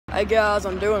Hey guys,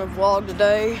 I'm doing a vlog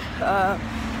today.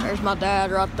 There's my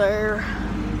dad right there.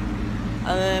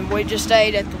 And we just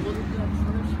ate at the Little Dutch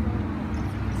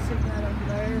restaurant. See that over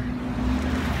there?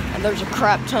 And there's a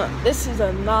crap ton. This is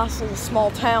a nice little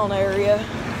small town area.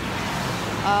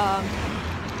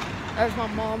 There's my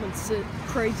mom and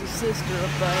crazy sister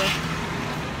up there.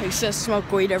 Who says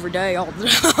smoke weed every day all the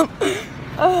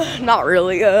time. Not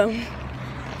really.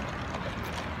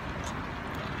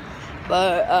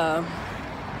 But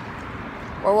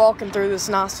we're walking through this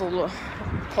nice little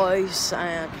place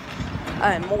in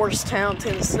Morristown,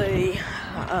 Tennessee.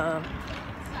 We're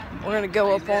gonna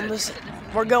go up on this.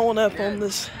 We're going up on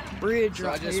this bridge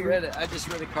right here. I just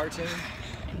read a cartoon.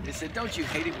 It said, "Don't you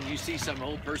hate it when you see some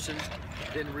old person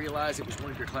didn't realize it was one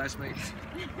of your classmates?"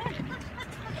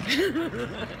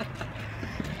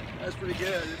 That's pretty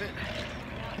good,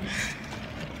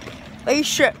 isn't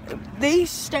it?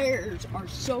 These stairs are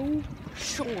so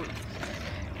short.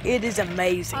 It is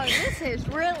amazing. Oh, this is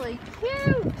really cute.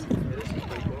 Yeah, this is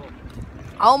pretty cool.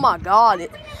 Oh my God, this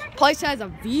place has a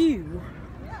view.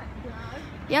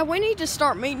 Yeah, we need to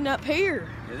start meeting up here.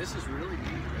 Yeah, this is really neat.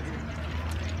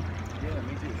 Yeah,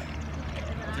 me too.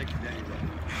 I'll take your daddy back.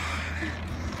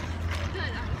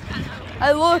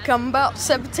 Hey look, I'm about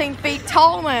 17 feet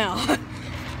tall now. Actually,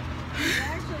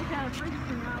 kind of freaky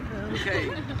out though.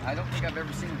 Okay, I don't think I've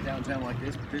ever seen a downtown like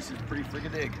this, but this is pretty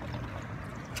freaking big.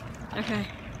 Okay,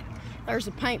 there's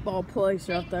a paintball place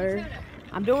right there.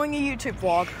 I'm doing a YouTube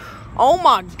vlog. Oh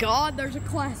my God, there's a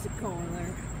classic car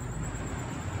there.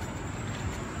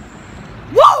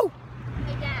 Whoa!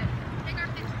 Hey Dad, take our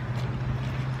picture.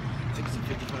 It's a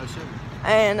 55 Chevy.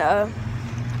 And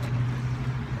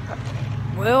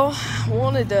well, I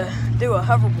wanted to do a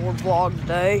hoverboard vlog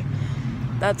today.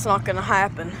 That's not gonna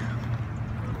happen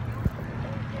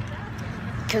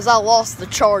because I lost the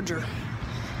charger.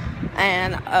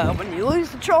 And when you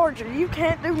lose the charger, you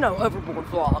can't do no hoverboard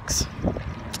vlogs.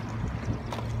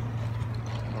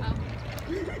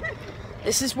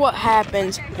 This is what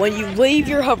happens when you leave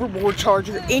your hoverboard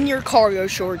charger in your cargo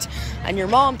shorts and your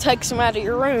mom takes them out of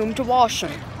your room to wash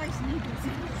them.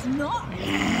 It's not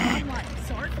like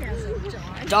sarcasm,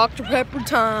 John. Dr. Pepper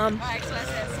time. Actually, I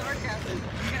said sarcasm.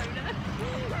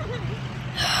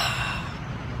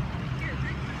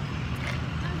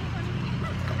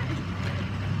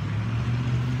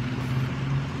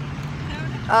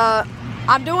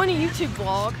 I'm doing a YouTube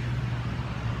vlog.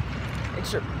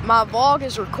 My vlog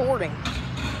is recording.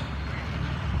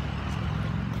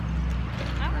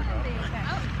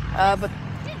 But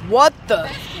what the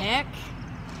heck?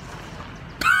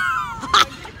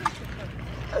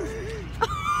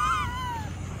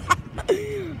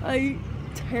 I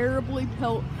terribly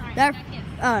pelt that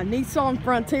Nissan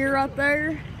Frontier right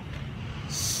there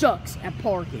sucks at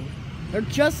parking. They're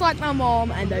just like my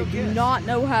mom, and they do not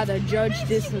know how to judge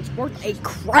distance worth a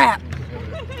crap.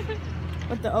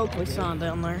 Put the Oakley sign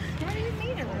down there.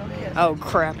 Oh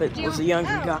crap, it was a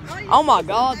younger guy. Oh my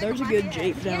God, there's a good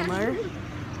Jeep down there.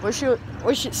 Wish it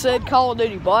said Call of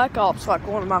Duty Black Ops like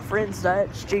one of my friends'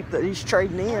 dad's Jeep that he's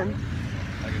trading in.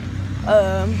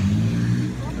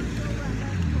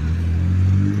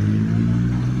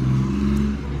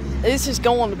 This is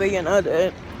going to be an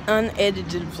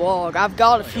unedited vlog. I've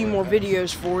got a few more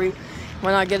videos for you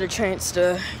when I get a chance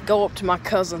to go up to my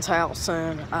cousin's house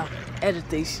and edit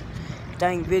these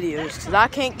dang videos, because I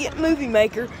can't get Movie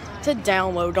Maker to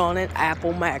download on an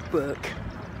Apple MacBook.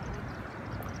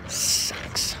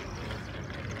 Sucks.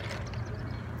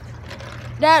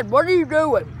 Dad, what are you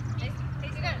doing?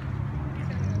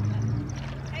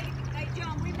 Hey,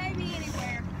 John, we may be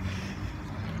anywhere.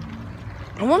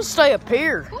 I want to stay up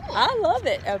here. Cool. I love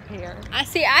it up here.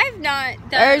 I've not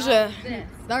done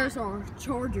There's our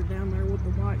Charger down there with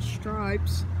the white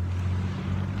stripes.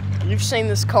 You've seen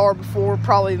this car before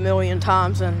probably a million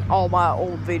times in all my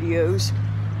old videos,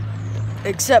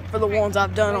 except for the ones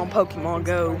I've done on Pokemon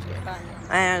Go.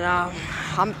 And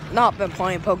I've not been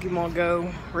playing Pokemon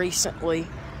Go recently.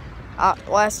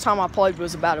 Last time I played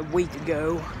was about a week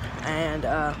ago, and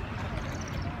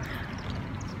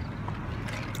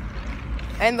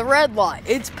the red light.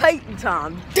 It's Peyton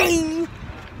time. Ding!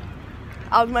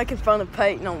 I was making fun of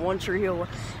Peyton on One Tree Hill,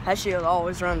 how she would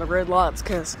always run the red lights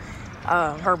because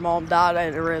her mom died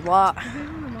at a red light. You want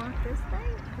to mark this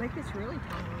thing? I think it's really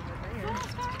tall over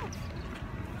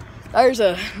there. There's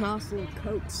a nice little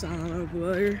Coke sign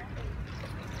over there.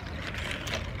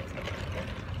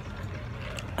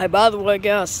 Hey, by the way,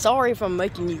 guys, sorry if I'm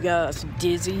making you guys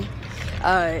dizzy.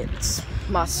 It's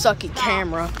my sucky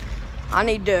camera. I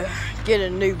need to get a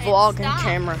new vlogging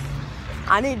camera.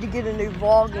 I need to get a new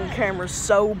vlogging camera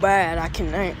so bad I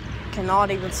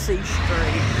cannot even see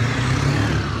straight.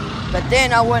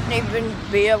 then I wouldn't even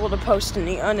be able to post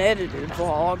any unedited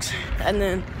vlogs. And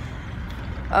then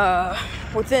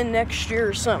within next year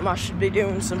or something, I should be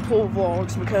doing some pool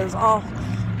vlogs because I'll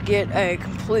get a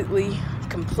completely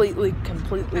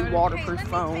waterproof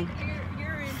phone.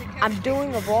 I'm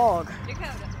doing a vlog.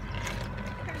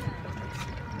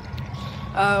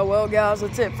 Well guys,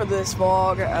 that's it for this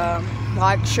vlog.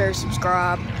 Like, share,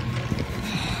 subscribe,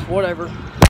 whatever.